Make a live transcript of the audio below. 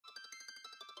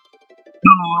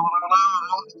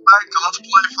Welcome back to Let's Play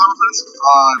Final Fantasy V.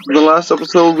 In the last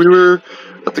episode, we were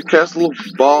at the Castle of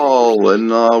Ball,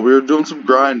 and we were doing some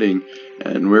grinding.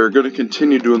 And we're going to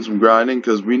continue doing some grinding,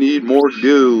 because we need more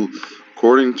gil.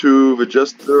 According to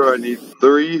Vigester, I need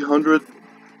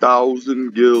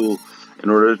 300,000 gil in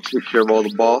order to take care of all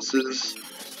the bosses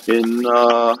in,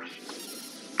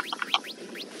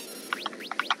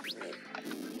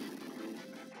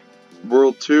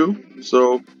 World 2.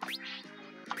 So,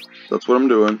 that's what I'm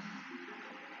doing.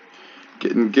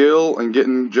 Getting gil and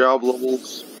getting job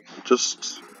levels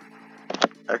just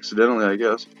accidentally, I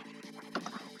guess.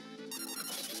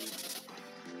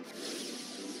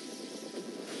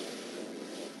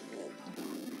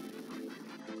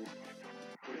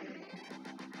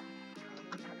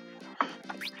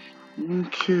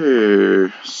 Okay,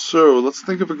 so let's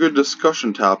think of a good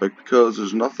discussion topic because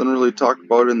there's nothing really talked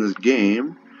about in this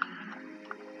game.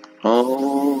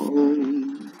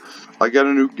 I got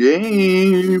a new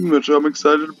game which I'm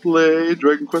excited to play,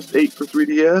 Dragon Quest VIII for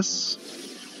 3DS.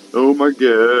 Oh my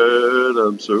god,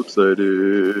 I'm so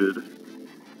excited.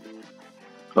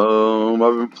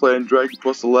 I've been playing Dragon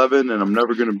Quest 11 and I'm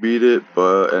never gonna beat it,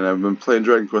 and I've been playing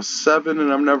Dragon Quest 7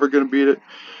 and I'm never gonna beat it,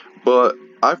 but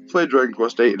I've played Dragon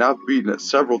Quest 8 and I've beaten it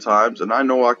several times, and I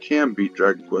know I can beat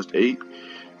Dragon Quest 8.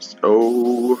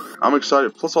 So I'm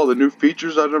excited. Plus all the new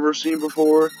features I've never seen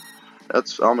before.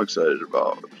 I'm excited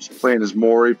about. Just playing as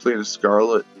Mori, playing as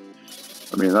Scarlet.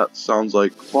 I mean, that sounds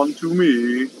like fun to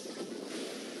me.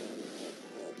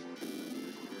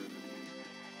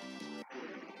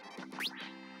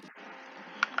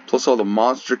 Plus all the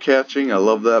monster catching. I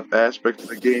love that aspect of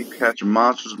the game. Catching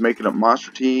monsters, making up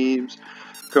monster teams,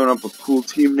 coming up with cool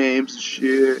team names and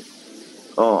shit.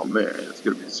 Oh man, it's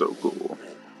gonna be so cool.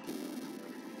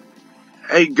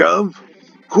 Hey Gov,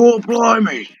 cool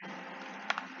blimey.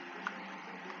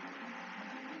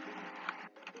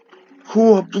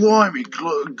 Cool blimey,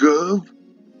 Gov.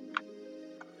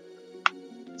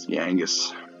 It's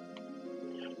Yangus.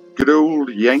 Good old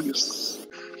Yangus.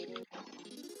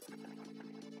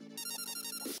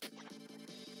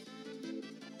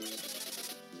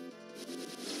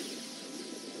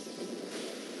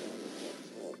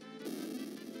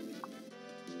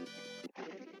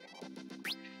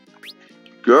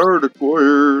 Guard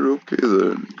acquired. Okay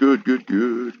then. Good, good,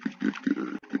 good, good, good, good,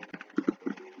 good.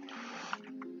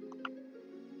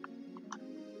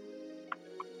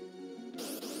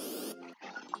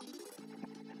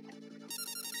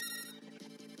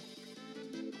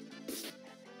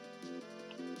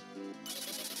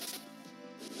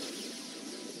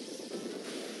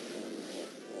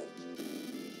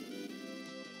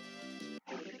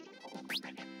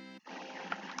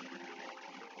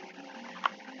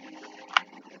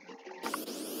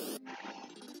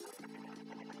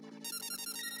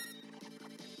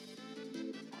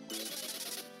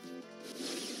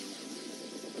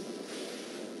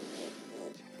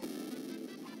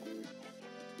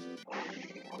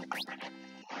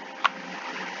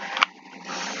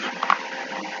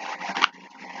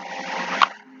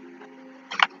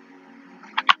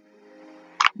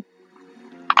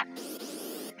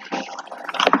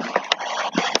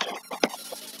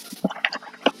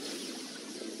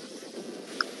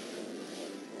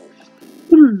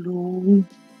 Hello.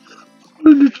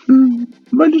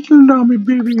 My little Nami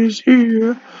baby is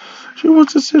here. She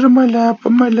wants to sit on my lap,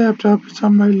 but my laptop is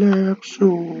on my lap, so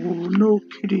no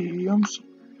kitty. I'm so.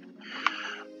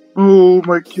 Oh,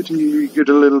 my kitty, get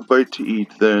a little bite to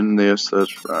eat then. Yes,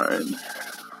 that's fine.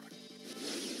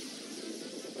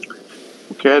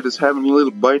 The cat is having a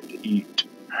little bite to eat.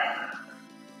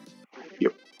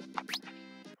 Yep.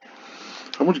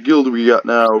 How much gil do we got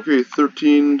now? Okay,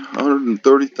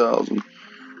 130,000.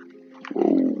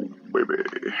 Whoa, baby.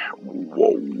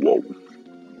 Whoa, whoa.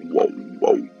 Whoa,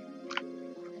 whoa.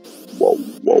 Whoa,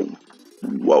 whoa.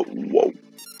 Whoa, whoa.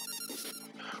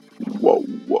 Whoa,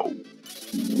 whoa.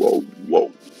 Whoa,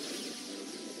 whoa.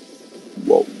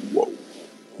 Whoa, whoa.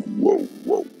 Whoa,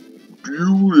 whoa.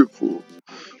 Beautiful.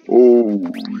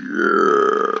 Oh,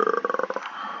 yeah.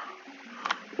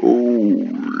 Oh,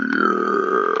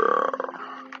 yeah.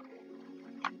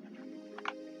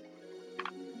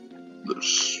 The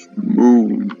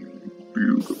moon,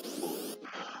 beautiful.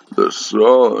 The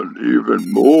sun,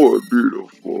 even more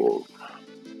beautiful.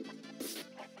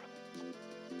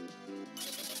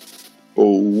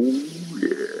 Oh,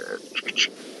 yeah.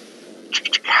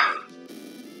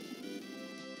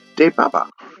 Day Baba.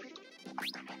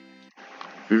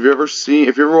 If you ever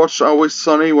watched Always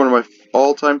Sunny, one of my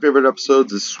all-time favorite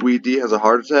episodes is Sweet D has a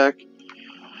heart attack.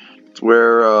 It's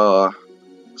where,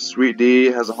 Sweet D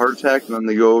has a heart attack, and then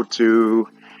they go to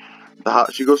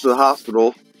she goes to the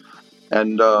hospital,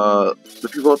 and the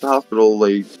people at the hospital,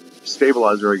 they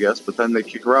stabilize her, I guess, but then they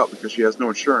kick her out because she has no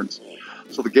insurance.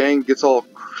 So the gang gets all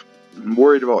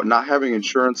worried about not having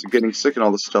insurance and getting sick and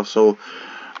all this stuff, so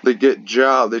they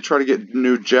try to get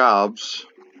new jobs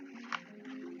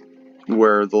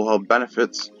where they'll have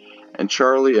benefits, and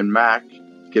Charlie and Mac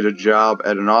get a job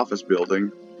at an office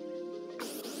building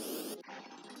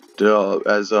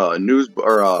as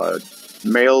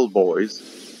mail boys,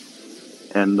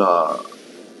 and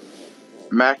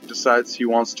Mac decides he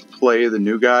wants to play the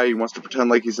new guy. He wants to pretend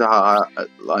like he's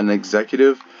an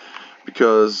executive,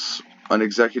 because an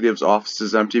executive's office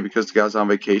is empty because the guy's on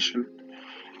vacation,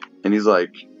 and he's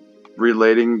like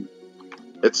relating.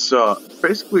 It's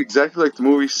basically exactly like the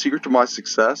movie Secret to My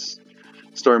Success,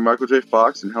 starring Michael J.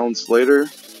 Fox and Helen Slater.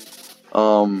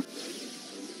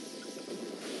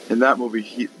 In that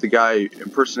movie, the guy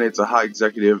impersonates a high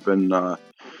executive and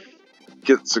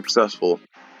gets successful.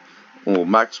 Well,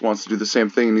 Max wants to do the same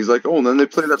thing, and he's like, oh, and then they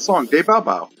play that song, Day Bow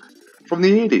Bow, from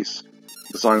the 80s.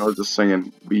 The song I was just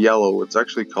singing, Yellow. It's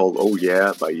actually called Oh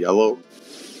Yeah by Yellow.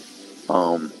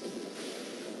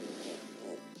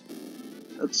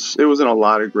 It was in a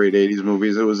lot of great 80s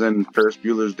movies. It was in Ferris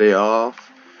Bueller's Day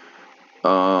Off.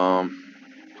 I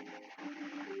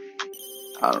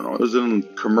don't know. It was in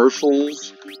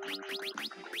commercials.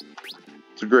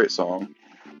 It's a great song.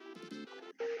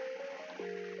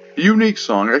 A unique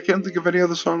song. I can't think of any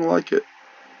other song like it.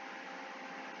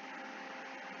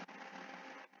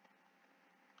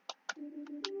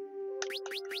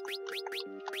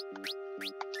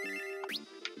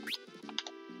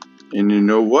 And you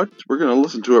know what? We're gonna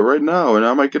listen to it right now, and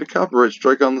I might get a copyright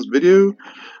strike on this video,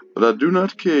 but I do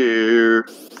not care.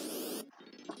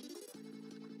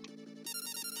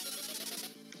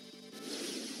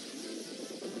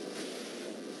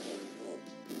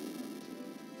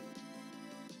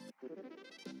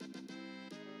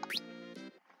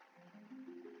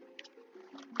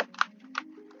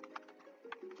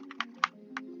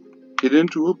 Get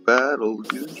into a battle,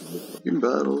 get into a fucking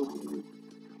battle.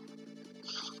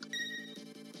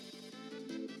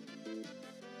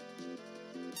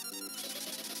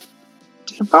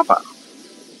 Papa.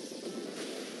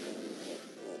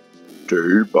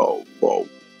 Bow bow.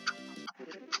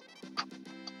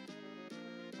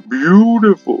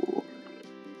 Beautiful.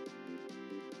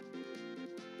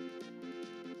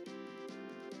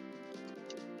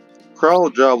 Crawl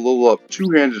job level up,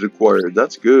 two-handed acquired.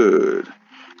 That's good.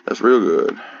 That's real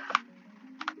good.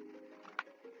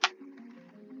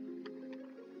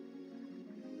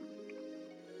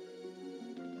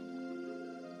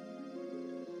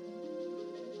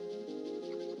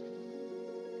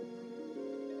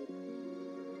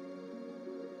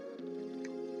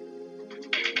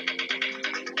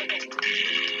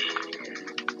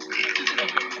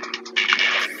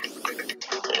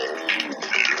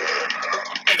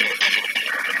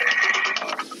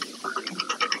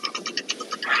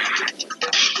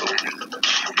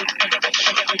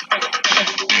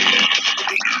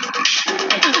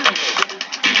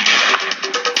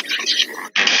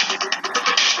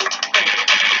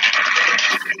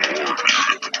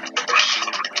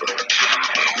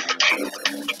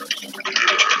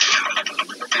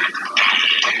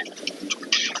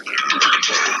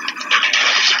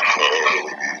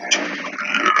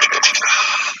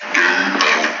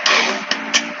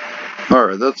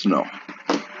 Alright, that's no.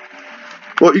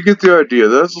 Well, you get the idea.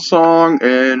 That's the song,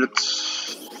 and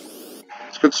it's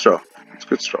good stuff. It's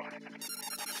good stuff.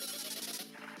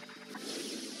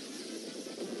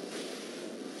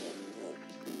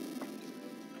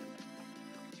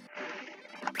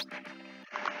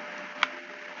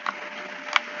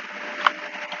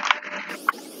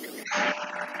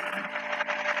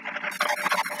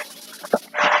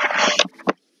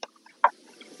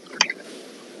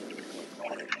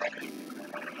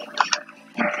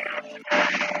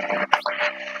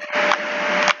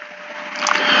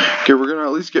 Okay, we're gonna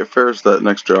at least get Ferris that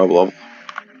next job level.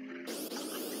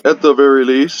 At the very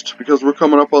least, because we're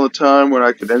coming up on the time when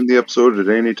I could end the episode at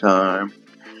any time.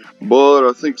 But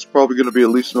I think it's probably gonna be at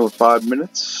least another 5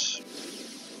 minutes.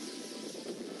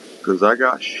 Because I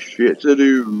got shit to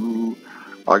do.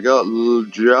 I got little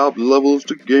job levels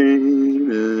to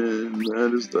gain, and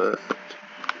that is that.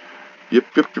 Yep.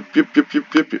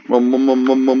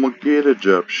 Mama, get a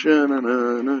job.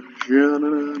 Sha-na-na-na,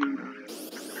 sha-na-na-na.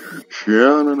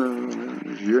 Sha-na-na-na,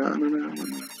 Yep.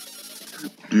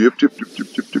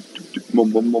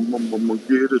 Mama,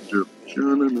 get a job.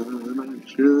 Sha-na-na-na,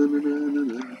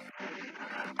 sha-na-na-na.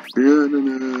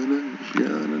 Sha-na-na-na,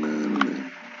 sha-na-na-na.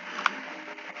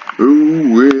 Oh,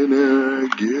 when I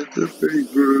get the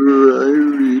paper, I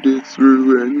read it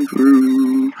through and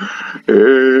through,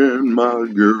 and my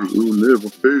girl never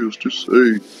fails to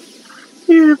say,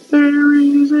 if there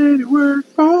is any work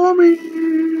for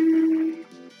me.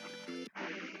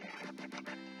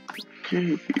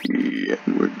 Okay,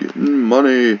 and we're getting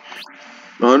money.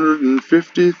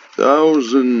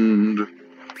 150,000.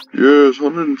 Yes,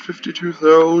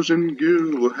 152,000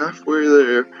 gil. We're halfway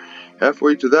there.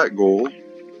 Halfway to that goal.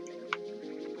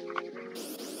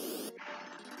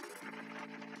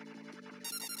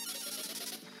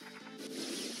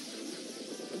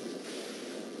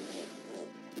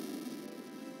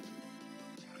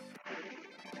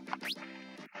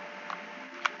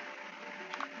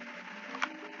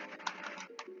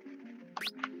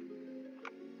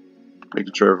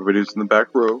 Making sure everybody's in the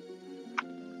back row,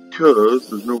 because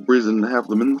there's no reason to have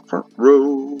them in the front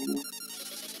row.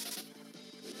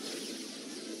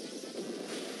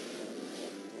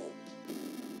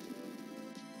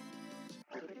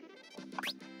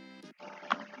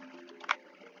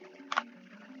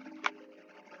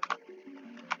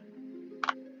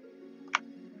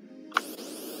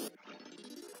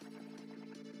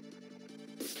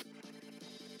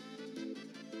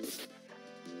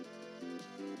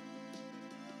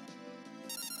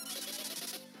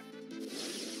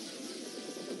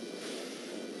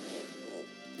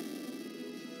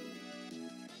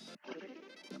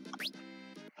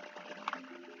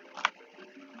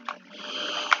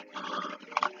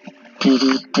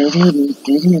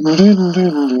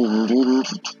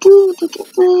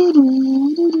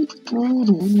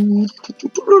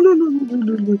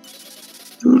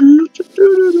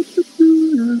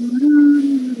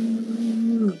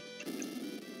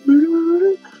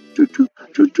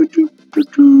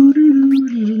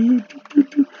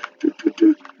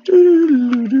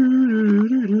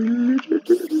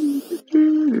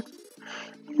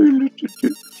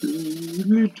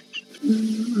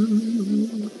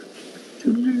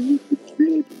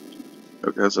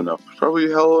 Okay, that's enough. It's probably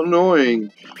hella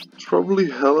annoying. It's probably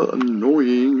hella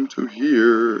annoying to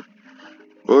hear.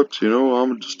 But, you know,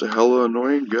 I'm just a hella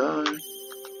annoying guy.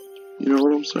 You know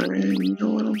what I'm saying? You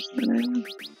know what I'm saying?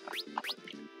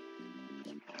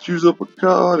 Let's use up a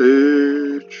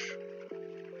cottage.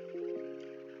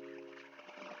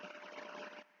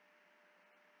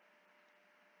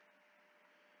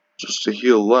 Just to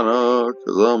heal Lena,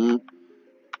 cause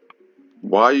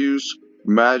why use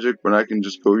magic when I can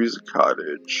just go use a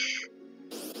cottage?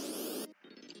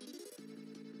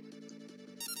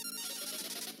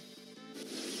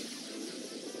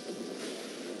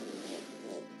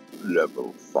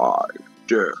 Level 5.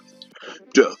 Death.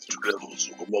 Death to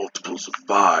levels or multiples of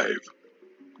 5.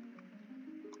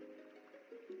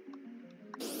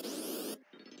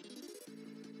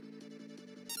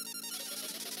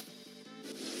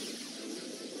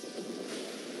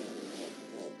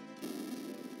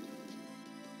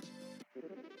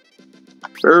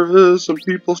 Service and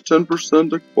people's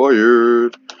 10%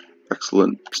 acquired.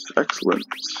 Excellent, excellent.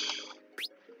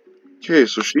 Okay,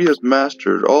 so she has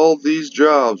mastered all these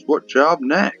jobs. What job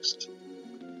next?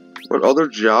 What other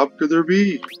job could there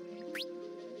be?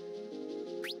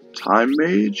 Time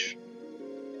Mage?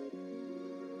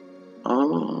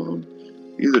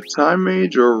 Either Time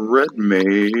Mage or Red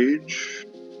Mage.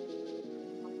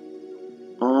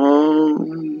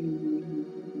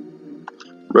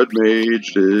 Red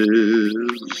Mage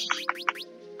is...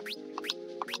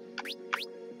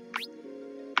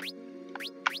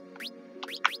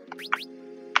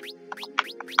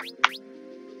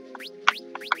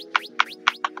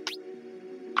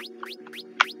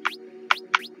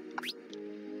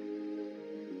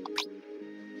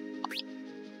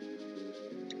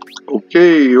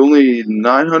 Okay, only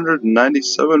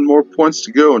 997 more points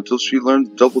to go until she learns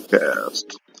double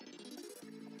cast.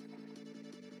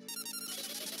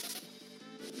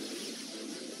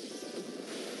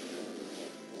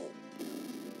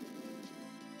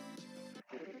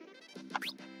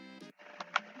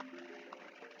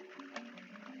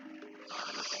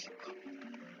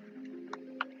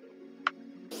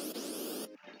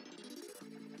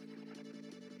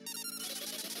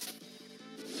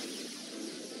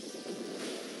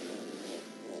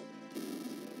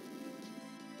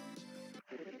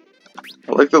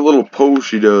 I like that little pose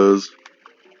she does.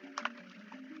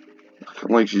 Kind of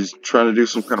like she's trying to do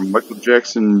some kind of Michael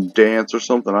Jackson dance or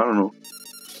something. I don't know.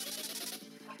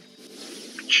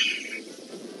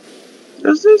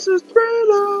 Cause this is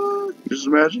Thriller. Just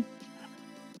imagine.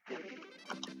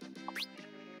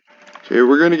 Okay,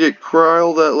 we're gonna get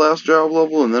Kryl that last job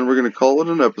level, and then we're gonna call it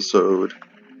an episode.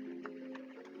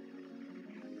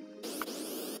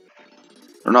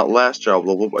 Or not last job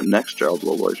level, but next job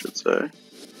level, I should say.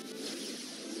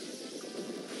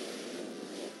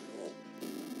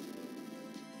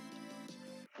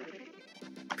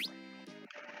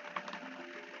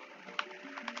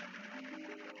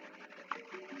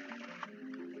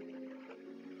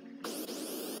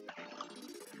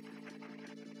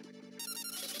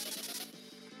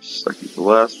 second to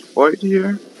last fight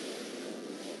here.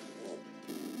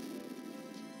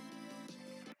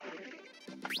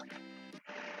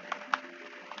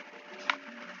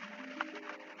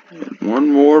 And one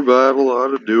more battle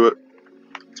ought to do it.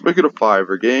 Let's make it a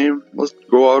 5er game. Let's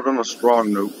go out on a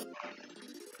strong note.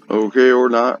 Okay or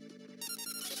not.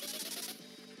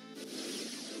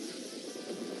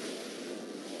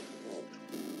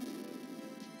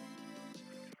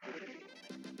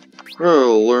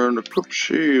 Well, learn to equip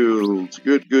shields.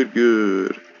 Good, good,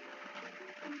 good.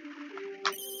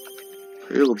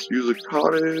 Okay, let's use a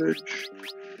cottage.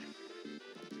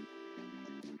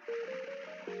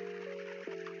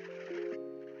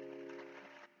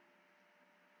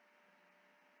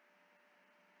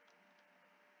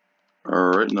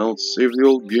 Alright, now let's save the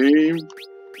old game.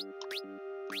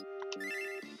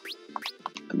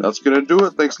 And that's gonna do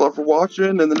it. Thanks a lot for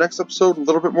watching. In the next episode, a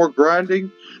little bit more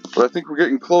grinding, but I think we're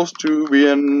getting close to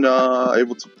being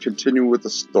able to continue with the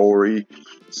story.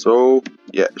 So,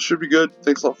 yeah, it should be good.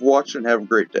 Thanks a lot for watching. Have a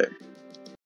great day.